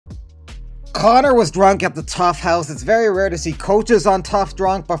Connor was drunk at the Tough House. It's very rare to see coaches on Tough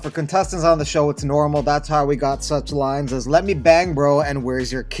drunk, but for contestants on the show, it's normal. That's how we got such lines as "Let me bang, bro," and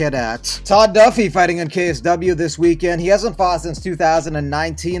 "Where's your kid at?" Todd Duffy fighting in KSW this weekend. He hasn't fought since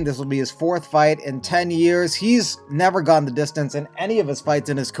 2019. This will be his 4th fight in 10 years. He's never gone the distance in any of his fights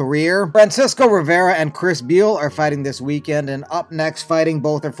in his career. Francisco Rivera and Chris Beal are fighting this weekend, and up next fighting,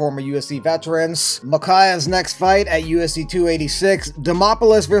 both are former UFC veterans. Makaya's next fight at UFC 286.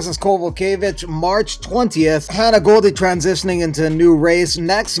 Demopoulos versus Kovalevich, March 20th. Hannah Goldie transitioning into a new race.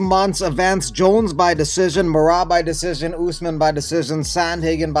 Next month's events: Jones by decision, Murad by decision, Usman by decision,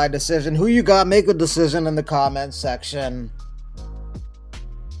 Sandhagen by decision. Who you got? Make a decision in the comments section.